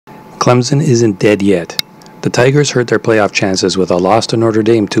Clemson isn't dead yet. The Tigers hurt their playoff chances with a loss to Notre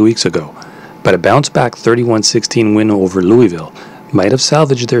Dame 2 weeks ago, but a bounce-back 31-16 win over Louisville might have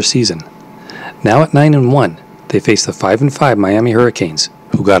salvaged their season. Now at 9-1, they face the 5-5 Miami Hurricanes,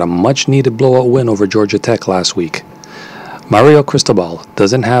 who got a much-needed blowout win over Georgia Tech last week. Mario Cristobal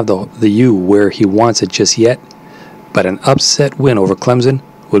doesn't have the U where he wants it just yet, but an upset win over Clemson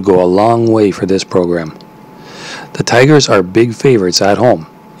would go a long way for this program. The Tigers are big favorites at home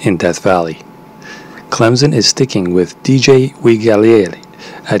in Death Valley. Clemson is sticking with DJ Uiagalelei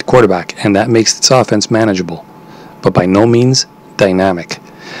at quarterback, and that makes its offense manageable, but by no means dynamic.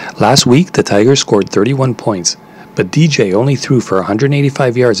 Last week, the Tigers scored 31 points, but DJ only threw for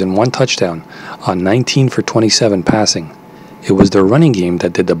 185 yards and 1 touchdown on 19 for 27 passing. It was their running game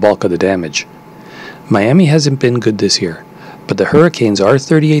that did the bulk of the damage. Miami hasn't been good this year, but the Hurricanes are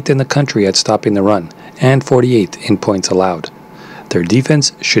 38th in the country at stopping the run and 48th in points allowed. Their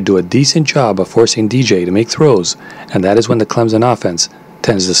defense should do a decent job of forcing DJ to make throws, and that is when the Clemson offense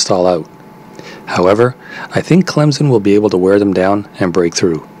tends to stall out. However, I think Clemson will be able to wear them down and break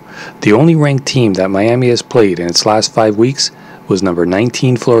through. The only ranked team that Miami has played in its last 5 weeks was number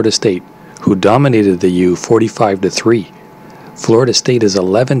 19 Florida State, who dominated the U 45-3. Florida State is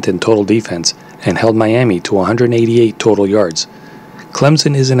 11th in total defense and held Miami to 188 total yards.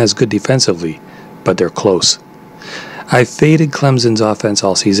 Clemson isn't as good defensively, but they're close. I've faded Clemson's offense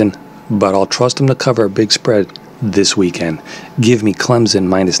all season, but I'll trust them to cover a big spread this weekend. Give me Clemson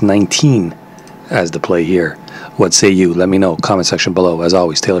minus 19 as the play here. What say you? Let me know. Comment section below. As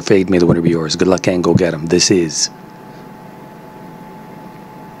always, Taylor Fade. May the winner be yours. Good luck and go get 'em. This is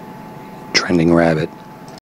Trending Rabbit.